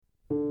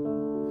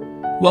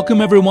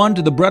Welcome everyone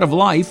to the Bread of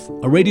Life,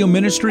 a radio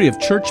ministry of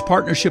Church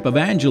Partnership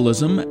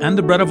Evangelism and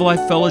the Bread of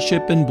Life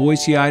Fellowship in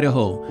Boise,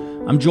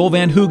 Idaho. I'm Joel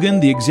Van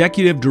Hoogen, the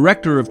Executive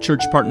Director of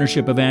Church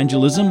Partnership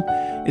Evangelism.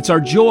 It's our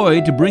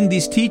joy to bring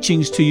these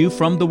teachings to you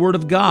from the Word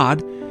of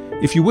God.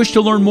 If you wish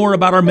to learn more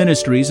about our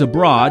ministries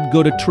abroad,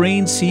 go to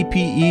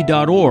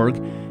traincpe.org,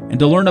 and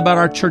to learn about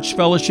our church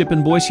fellowship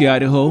in Boise,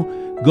 Idaho,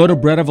 go to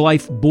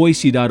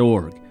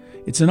breadoflifeboise.org.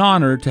 It's an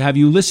honor to have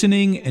you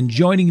listening and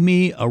joining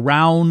me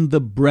around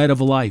the Bread of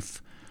Life.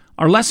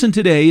 Our lesson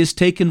today is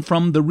taken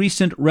from the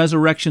recent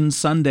Resurrection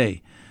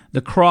Sunday.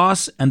 The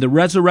cross and the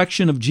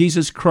resurrection of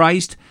Jesus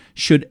Christ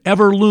should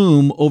ever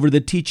loom over the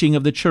teaching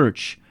of the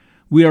church.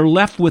 We are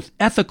left with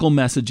ethical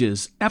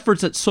messages,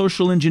 efforts at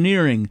social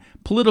engineering,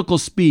 political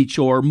speech,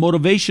 or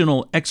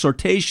motivational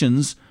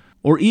exhortations,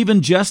 or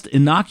even just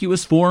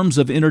innocuous forms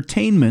of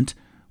entertainment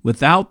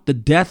without the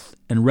death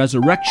and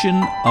resurrection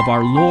of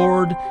our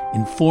Lord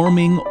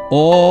informing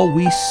all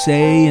we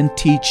say and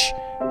teach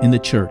in the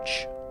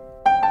church.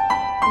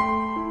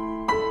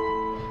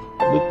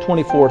 Luke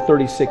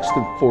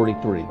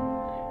 24:36-43.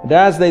 And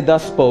as they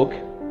thus spoke,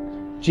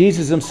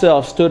 Jesus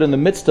himself stood in the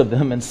midst of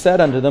them and said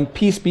unto them,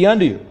 Peace be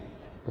unto you.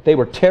 But they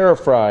were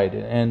terrified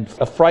and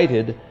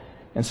affrighted,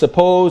 and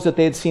supposed that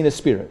they had seen a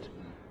spirit.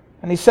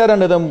 And he said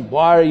unto them,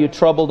 Why are you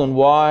troubled, and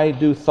why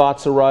do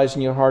thoughts arise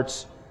in your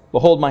hearts?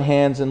 Behold my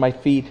hands and my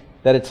feet,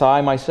 that it's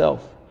I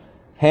myself.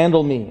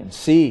 Handle me and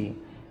see,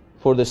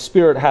 for the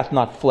spirit hath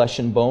not flesh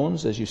and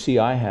bones, as you see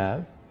I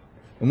have.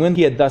 And when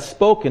he had thus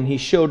spoken, he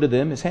showed to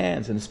them his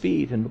hands and his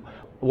feet. And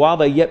while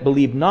they yet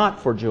believed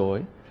not for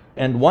joy,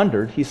 and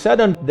wondered, he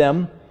said unto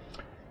them,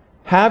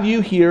 Have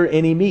you here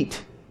any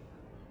meat?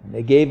 And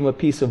they gave him a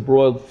piece of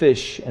broiled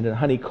fish and a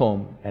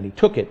honeycomb, and he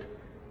took it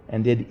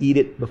and did eat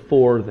it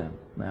before them.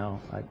 Now,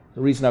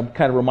 the reason I'm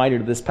kind of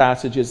reminded of this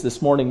passage is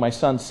this morning my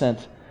son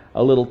sent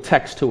a little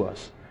text to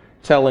us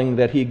telling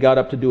that he got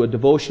up to do a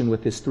devotion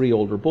with his 3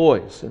 older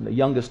boys. And the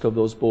youngest of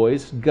those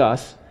boys,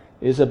 Gus,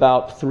 is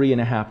about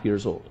 3.5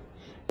 years old.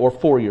 Or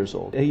 4 years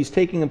old. He's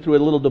taking them through a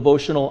little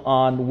devotional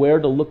on where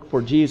to look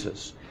for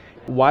Jesus.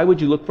 Why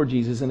would you look for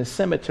Jesus in a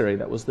cemetery?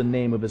 That was the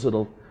name of his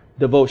little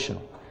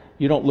devotional.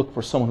 You don't look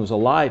for someone who's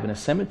alive in a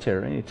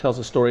cemetery. And he tells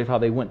a story of how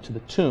they went to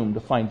the tomb to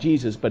find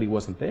Jesus, but he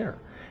wasn't there.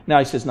 Now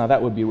he says, now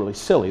that would be really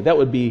silly. That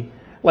would be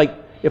like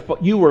if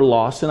you were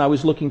lost and I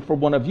was looking for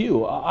one of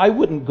you. I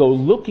wouldn't go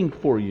looking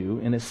for you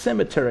in a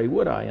cemetery,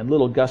 would I? And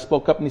little Gus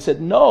spoke up and he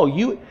said, no,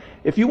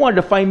 if you wanted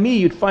to find me,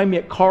 you'd find me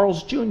at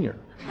Carl's Jr.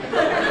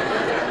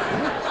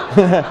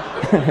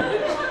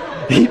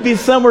 He'd be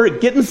somewhere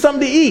getting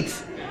something to eat.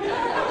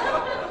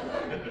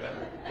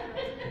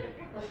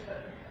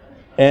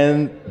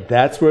 And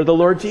that's where the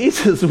Lord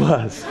Jesus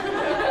was.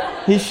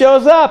 He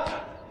shows up,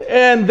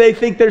 and they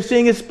think they're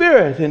seeing a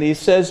spirit. And he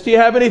says, do you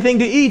have anything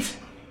to eat?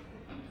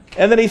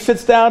 And then he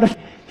sits down,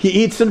 he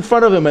eats in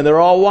front of them, and they're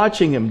all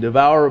watching him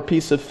devour a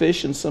piece of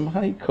fish and some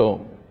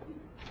honeycomb.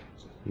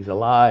 He's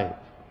alive.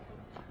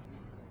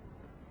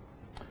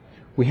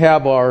 We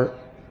have our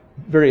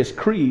various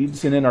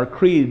creeds, and in our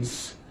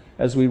creeds,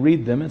 as we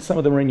read them, and some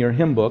of them are in your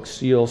hymn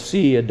books, you'll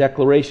see a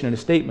declaration and a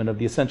statement of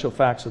the essential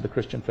facts of the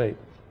Christian faith.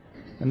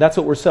 And that's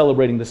what we're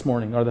celebrating this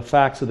morning, are the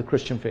facts of the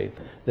Christian faith.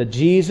 That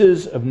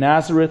Jesus of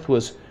Nazareth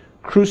was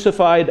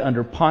crucified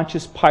under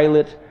Pontius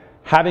Pilate,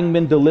 having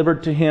been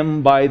delivered to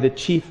him by the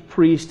chief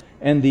priest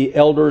and the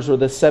elders or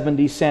the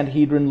 70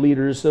 Sanhedrin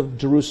leaders of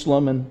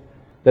Jerusalem, and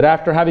that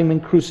after having been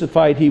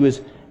crucified, he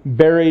was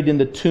buried in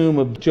the tomb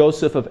of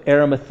Joseph of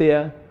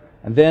Arimathea.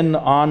 And then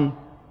on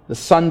the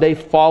Sunday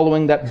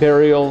following that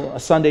burial,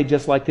 a Sunday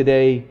just like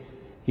today,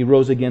 he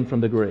rose again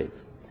from the grave.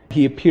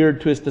 He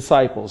appeared to his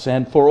disciples,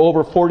 and for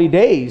over 40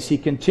 days he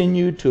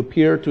continued to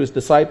appear to his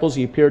disciples.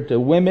 He appeared to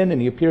women, and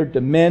he appeared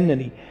to men,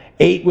 and he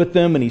ate with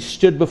them, and he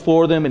stood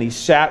before them, and he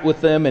sat with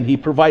them, and he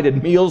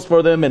provided meals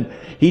for them, and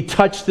he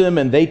touched them,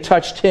 and they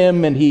touched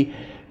him, and he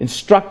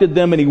instructed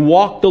them, and he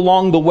walked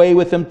along the way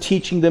with them,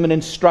 teaching them and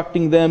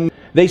instructing them.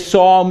 They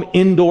saw him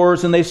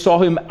indoors, and they saw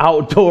him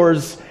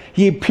outdoors.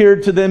 He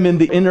appeared to them in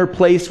the inner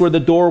place where the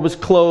door was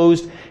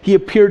closed. He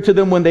appeared to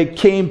them when they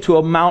came to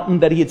a mountain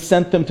that he had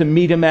sent them to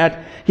meet him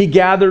at. He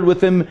gathered with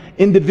them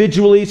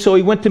individually, so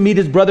he went to meet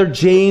his brother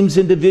James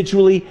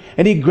individually,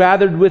 and he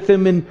gathered with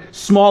him in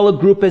smaller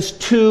group as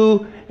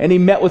 2, and he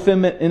met with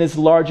them in his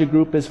larger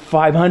group as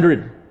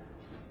 500.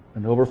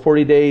 And over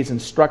 40 days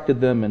instructed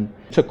them and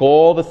took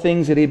all the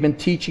things that he had been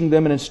teaching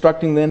them and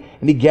instructing them,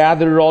 and he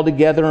gathered it all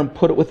together and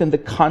put it within the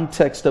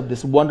context of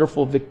this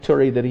wonderful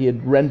victory that he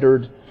had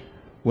rendered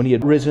when he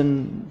had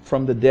risen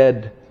from the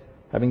dead,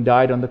 having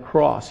died on the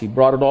cross. He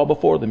brought it all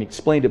before them. He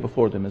explained it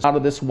before them. Out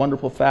of this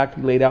wonderful fact,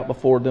 he laid out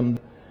before them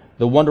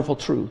the wonderful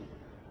truth,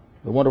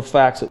 the wonderful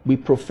facts that we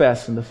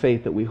profess and the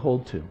faith that we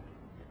hold to.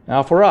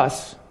 Now for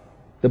us,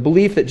 the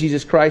belief that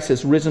Jesus Christ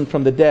has risen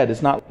from the dead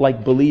is not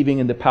like believing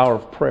in the power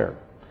of prayer.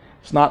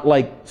 It's not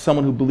like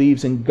someone who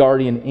believes in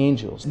guardian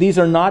angels. These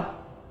are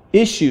not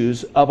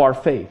issues of our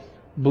faith.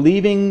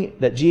 Believing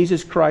that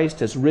Jesus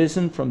Christ has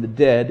risen from the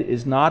dead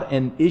is not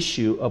an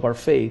issue of our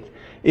faith.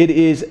 It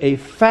is a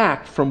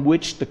fact from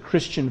which the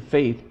Christian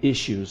faith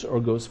issues or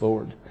goes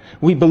forward.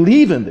 We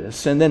believe in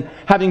this, and then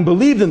having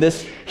believed in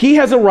this, He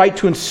has a right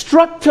to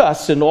instruct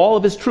us in all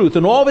of His truth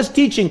and all of His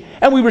teaching,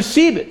 and we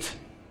receive it.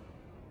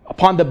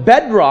 Upon the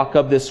bedrock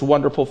of this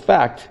wonderful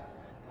fact,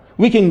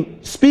 we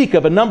can speak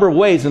of a number of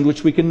ways in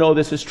which we can know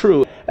this is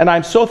true. And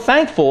I'm so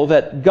thankful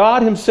that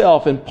God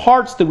Himself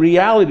imparts the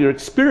reality or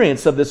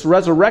experience of this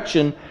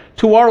resurrection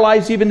to our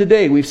lives even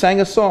today. We've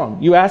sang a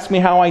song. You ask me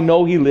how I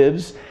know He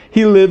lives.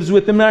 He lives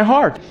within my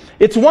heart.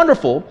 It's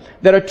wonderful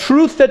that a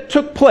truth that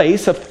took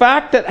place, a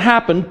fact that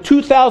happened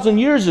 2,000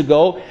 years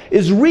ago,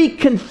 is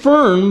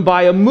reconfirmed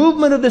by a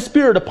movement of the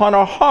Spirit upon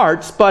our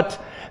hearts,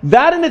 but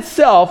that in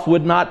itself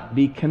would not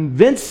be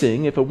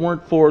convincing if it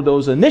weren't for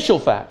those initial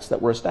facts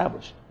that were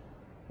established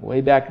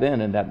way back then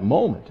in that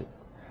moment.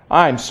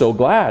 I'm so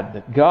glad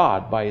that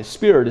God, by His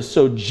Spirit, is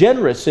so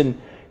generous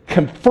in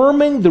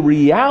confirming the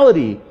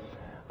reality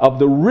of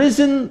the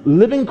risen,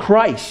 living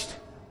Christ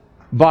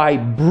by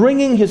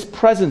bringing His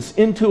presence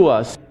into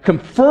us,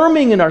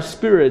 confirming in our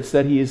spirits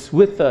that He is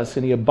with us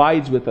and He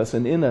abides with us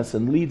and in us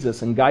and leads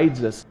us and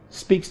guides us,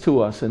 speaks to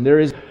us, and there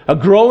is a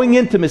growing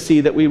intimacy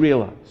that we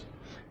realize.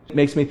 It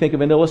makes me think of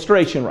an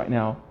illustration right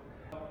now.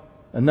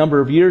 A number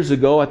of years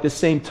ago at this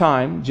same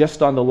time,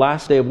 just on the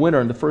last day of winter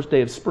and the first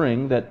day of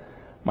spring, that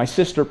my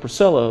sister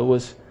Priscilla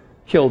was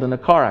killed in a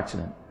car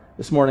accident.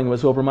 This morning I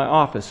was over in my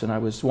office and I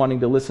was wanting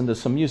to listen to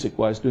some music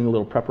while I was doing a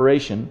little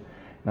preparation.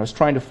 And I was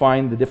trying to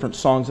find the different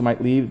songs I might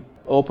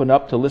open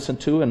up to listen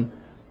to, and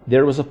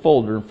there was a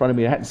folder in front of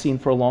me I hadn't seen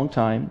for a long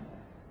time,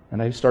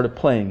 and I started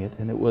playing it,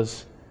 and it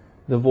was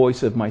the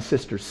voice of my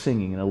sister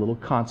singing in a little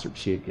concert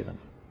she had given.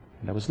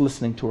 And I was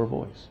listening to her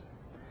voice.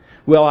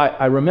 Well,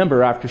 I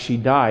remember after she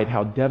died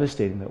how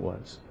devastating that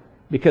was,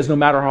 because no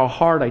matter how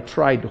hard I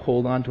tried to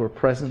hold on to her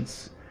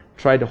presence,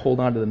 tried to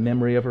hold on to the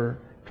memory of her,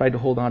 tried to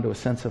hold on to a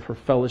sense of her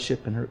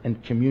fellowship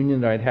and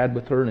communion that I'd had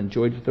with her and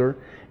enjoyed with her,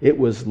 it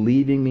was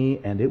leaving me,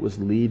 and it was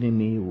leaving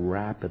me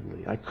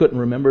rapidly. I couldn't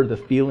remember the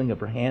feeling of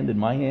her hand in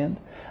my hand.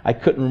 I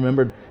couldn't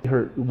remember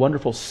her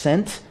wonderful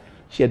scent.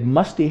 She had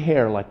musty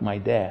hair like my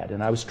dad,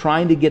 and I was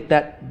trying to get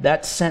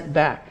that scent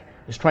back.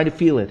 I was trying to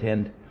feel it,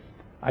 and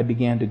I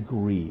began to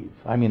grieve.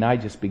 I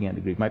just began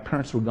to grieve. My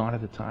parents were gone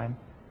at the time.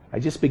 I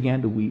just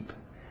began to weep.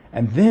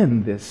 And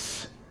then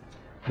this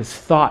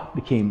thought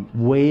became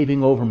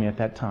waving over me at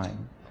that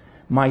time.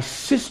 My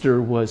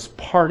sister was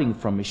parting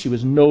from me. She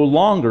was no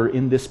longer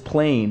in this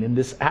plane, in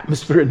this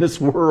atmosphere, in this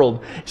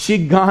world.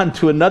 She'd gone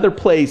to another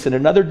place, in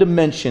another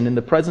dimension, in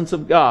the presence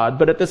of God.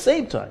 But at the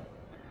same time,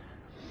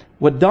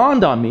 what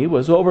dawned on me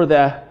was over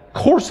the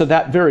course of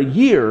that very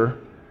year,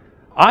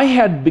 I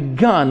had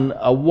begun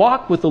a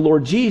walk with the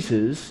Lord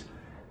Jesus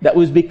that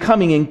was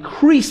becoming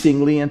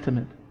increasingly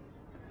intimate.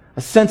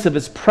 A sense of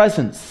His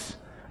presence,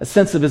 a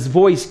sense of His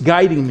voice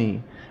guiding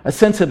me, a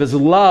sense of His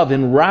love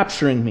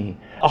enrapturing me,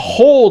 a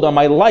hold on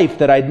my life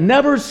that I'd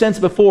never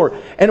sensed before.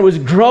 And it was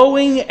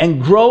growing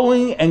and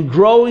growing and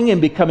growing and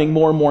becoming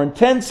more and more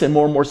intense and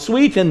more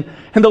sweet. And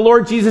the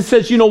Lord Jesus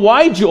says, you know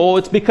why, Joel?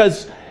 It's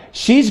because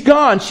she's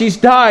gone, she's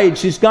died,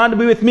 she's gone to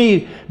be with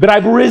me, but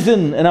I've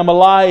risen and I'm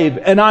alive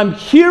and I'm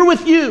here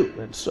with you.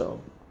 And so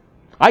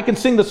I can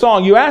sing the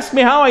song, you ask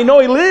me how I know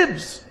He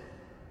lives.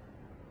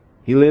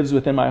 He lives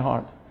within my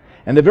heart.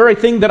 And the very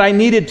thing that I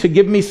needed to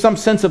give me some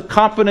sense of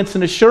confidence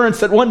and assurance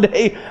that one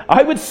day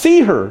I would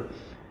see her,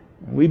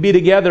 we'd be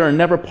together and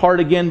never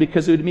part again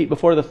because we would meet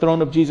before the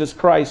throne of Jesus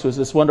Christ, was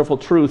this wonderful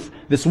truth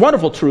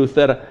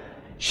that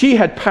she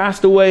had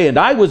passed away and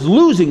I was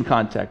losing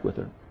contact with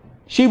her.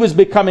 She was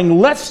becoming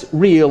less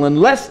real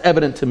and less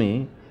evident to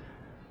me,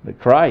 but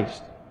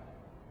Christ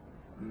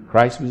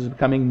was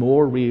becoming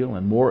more real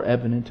and more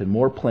evident and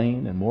more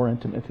plain and more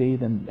intimacy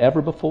than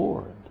ever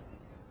before.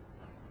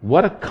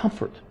 What a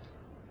comfort.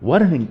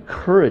 What an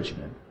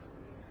encouragement.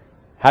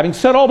 Having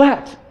said all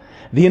that,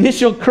 the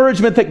initial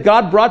encouragement that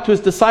God brought to His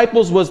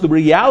disciples was the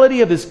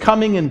reality of His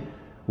coming and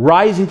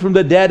rising from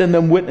the dead and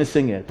them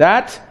witnessing it.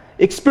 That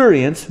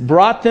experience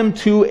brought them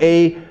to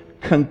a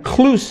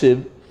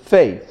conclusive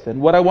faith. And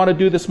what I want to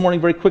do this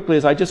morning very quickly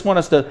is I just want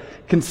us to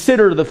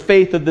consider the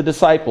faith of the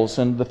disciples.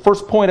 And the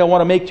first point I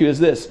want to make to you is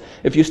this.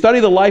 If you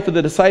study the life of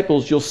the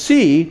disciples, you'll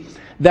see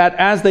that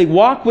as they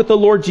walked with the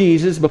Lord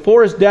Jesus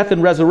before His death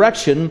and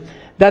resurrection,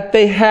 that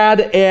they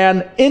had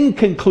an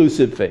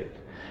inconclusive faith.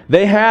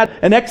 They had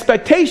an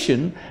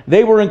expectation.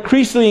 They were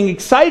increasingly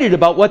excited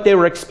about what they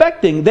were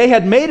expecting. They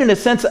had made, in a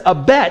sense, a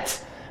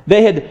bet.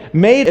 They had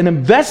made an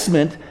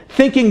investment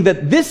thinking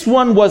that this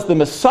one was the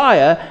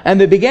Messiah,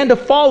 and they began to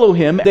follow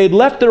Him. They'd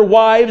left their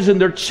wives and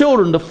their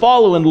children to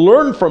follow and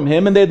learn from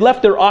Him, and they'd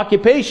left their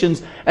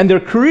occupations and their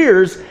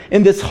careers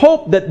in this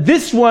hope that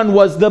this one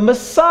was the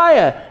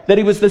Messiah, that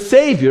He was the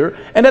Savior.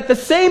 And at the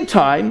same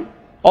time,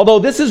 although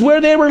this is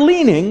where they were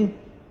leaning,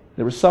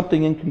 there was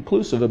something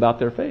inconclusive about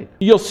their faith.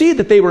 You'll see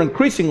that they were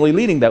increasingly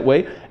leaning that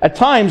way. At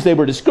times they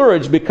were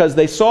discouraged because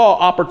they saw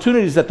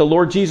opportunities that the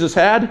Lord Jesus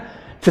had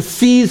to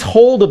seize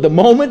hold of the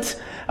moment.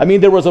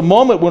 There was a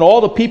moment when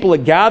all the people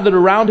had gathered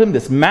around Him,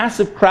 this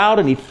massive crowd,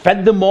 and He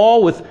fed them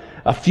all with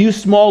a few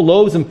small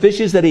loaves and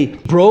fishes that he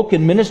broke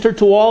and ministered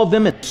to all of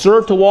them and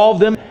served to all of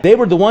them. They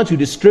were the ones who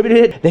distributed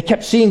it. They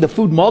kept seeing the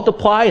food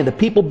multiply and the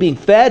people being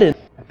fed. And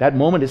at that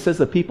moment, it says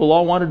the people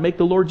all wanted to make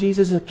the Lord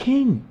Jesus a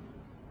king.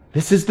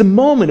 This is the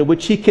moment in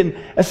which he can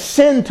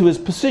ascend to his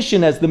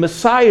position as the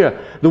Messiah,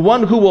 the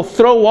one who will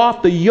throw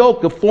off the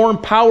yoke of foreign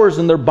powers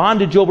and their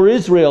bondage over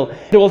Israel.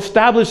 He will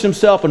establish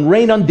himself and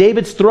reign on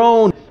David's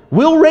throne.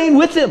 We'll reign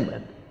with him.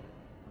 And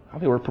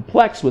they were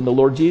perplexed when the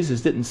Lord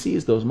Jesus didn't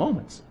seize those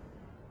moments.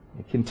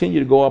 He continued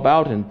to go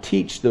about and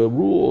teach the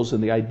rules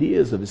and the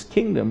ideas of his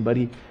kingdom, but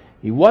he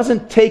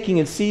wasn't taking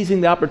and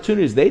seizing the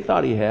opportunities they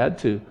thought he had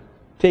to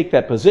take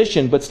that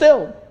position. But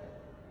still,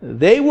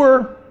 they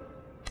were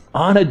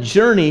on a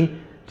journey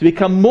to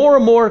become more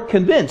and more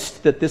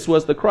convinced that this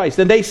was the Christ.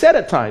 And they said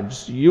at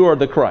times, "You are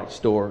the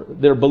Christ," or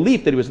their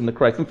belief that he was in the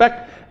Christ. In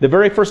fact, the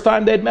very first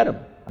time they had met him,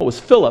 it was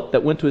Philip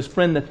that went to his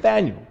friend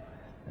Nathanael.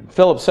 And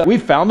Philip said, "We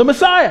found the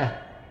Messiah."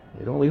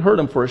 They'd only heard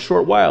him for a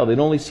short while. They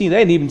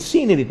hadn't even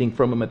seen anything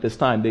from him at this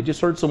time. They just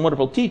heard some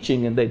wonderful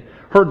teaching, and they'd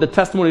heard the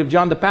testimony of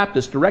John the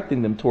Baptist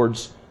directing them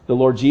towards the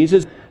Lord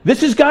Jesus.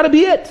 This has got to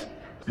be it.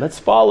 Let's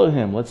follow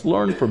him. Let's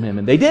learn from him.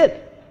 And they did.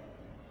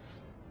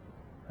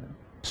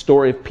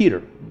 Story of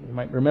Peter. You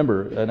might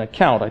remember an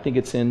account. I think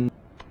it's in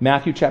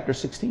Matthew chapter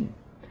 16.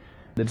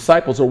 The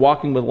disciples are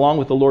walking along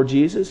with the Lord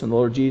Jesus, and the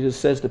Lord Jesus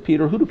says to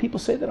Peter, "Who do people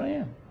say that I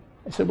am?"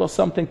 They said, "Well,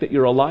 some think that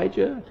you're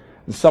Elijah,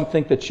 and some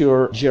think that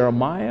you're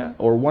Jeremiah,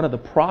 or one of the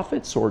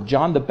prophets, or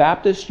John the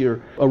Baptist. You're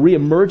a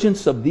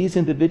reemergence of these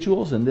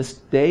individuals in this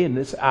day and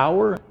this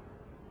hour."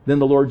 Then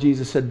the Lord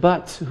Jesus said,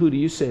 "But who do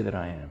you say that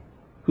I am?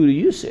 Who do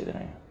you say that I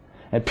am?"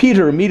 And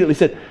Peter immediately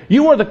said,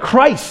 "You are the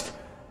Christ.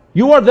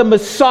 You are the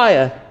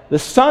Messiah, the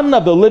Son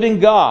of the living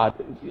God."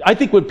 I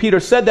think when Peter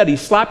said that, he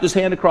slapped his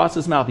hand across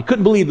his mouth. He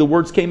couldn't believe the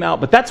words came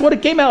out, but that's what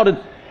it came out.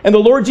 And the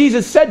Lord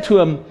Jesus said to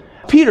him,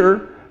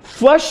 "Peter,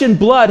 flesh and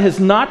blood has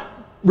not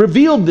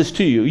revealed this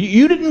to you.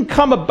 You didn't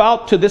come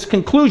about to this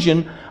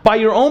conclusion by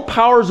your own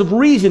powers of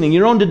reasoning,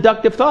 your own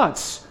deductive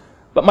thoughts.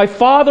 But my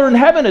Father in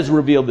heaven has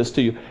revealed this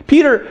to you."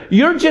 Peter,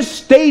 you're just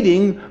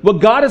stating what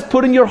God has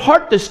put in your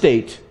heart to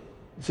state.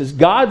 This is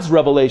God's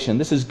revelation.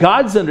 This is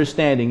God's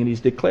understanding, and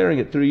he's declaring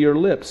it through your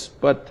lips.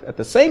 But at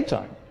the same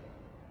time,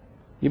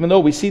 even though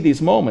we see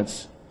these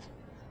moments,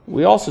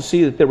 we also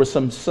see that there was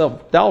some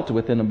self-doubt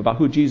within them about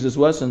who Jesus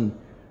was and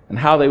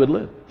how they would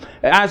live.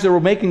 As they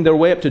were making their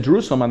way up to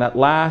Jerusalem on that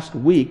last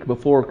week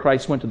before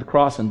Christ went to the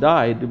cross and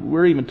died,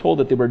 we're even told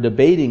that they were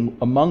debating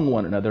among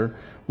one another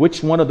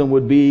which one of them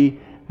would be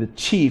the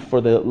chief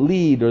or the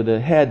lead or the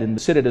head and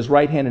sit at his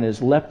right hand and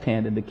his left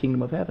hand in the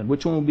kingdom of heaven.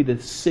 Which one would be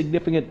the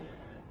significant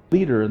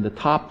leader and the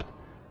top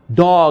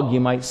dog, you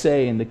might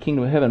say, in the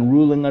kingdom of heaven,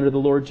 ruling under the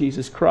Lord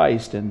Jesus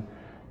Christ. And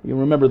you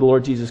remember the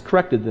Lord Jesus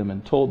corrected them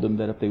and told them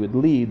that if they would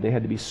lead, they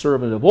had to be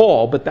servant of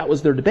all. But that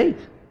was their debate.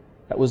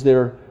 That was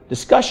their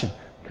discussion.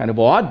 Kind of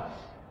odd,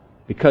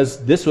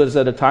 because this was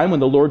at a time when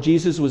the Lord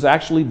Jesus was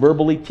actually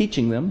verbally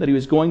teaching them that he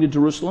was going to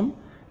Jerusalem,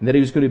 and that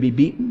he was going to be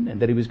beaten, and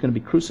that he was going to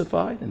be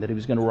crucified, and that he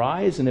was going to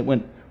rise, and it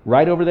went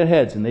right over their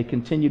heads, and they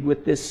continued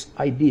with this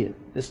idea,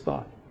 this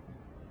thought.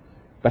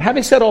 But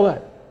having said all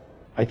that,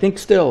 I think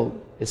still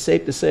it's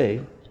safe to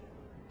say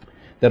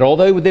that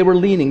although they were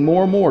leaning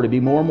more and more to be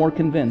more and more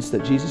convinced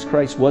that Jesus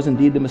Christ was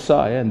indeed the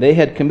Messiah, and they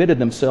had committed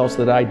themselves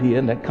to that idea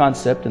and that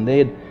concept, and they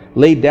had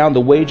laid down the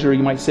wager,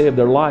 you might say, of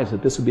their lives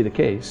that this would be the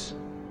case,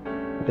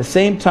 at the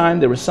same time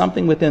there was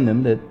something within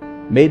them that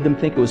made them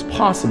think it was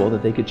possible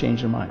that they could change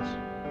their minds.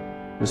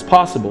 It was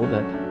possible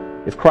that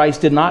if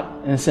Christ did not,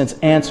 in a sense,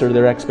 answer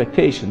their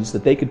expectations,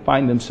 that they could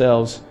find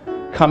themselves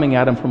coming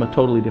at him from a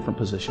totally different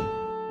position.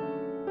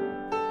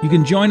 You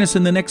can join us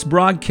in the next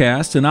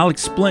broadcast, and I'll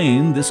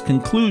explain this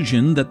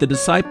conclusion that the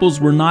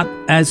disciples were not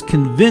as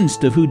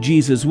convinced of who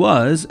Jesus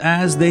was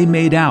as they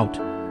made out.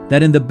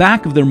 That in the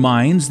back of their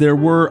minds there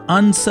were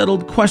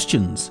unsettled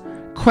questions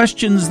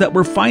that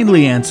were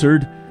finally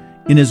answered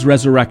in his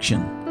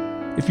resurrection.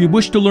 If you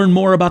wish to learn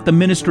more about the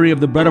ministry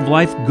of the Bread of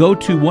Life, go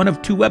to one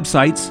of two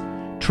websites,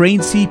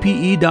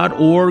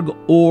 traincpe.org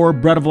or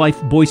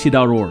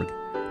breadoflifeboise.org.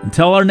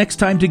 Until our next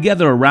time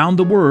together around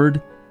the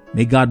Word,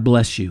 may God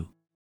bless you.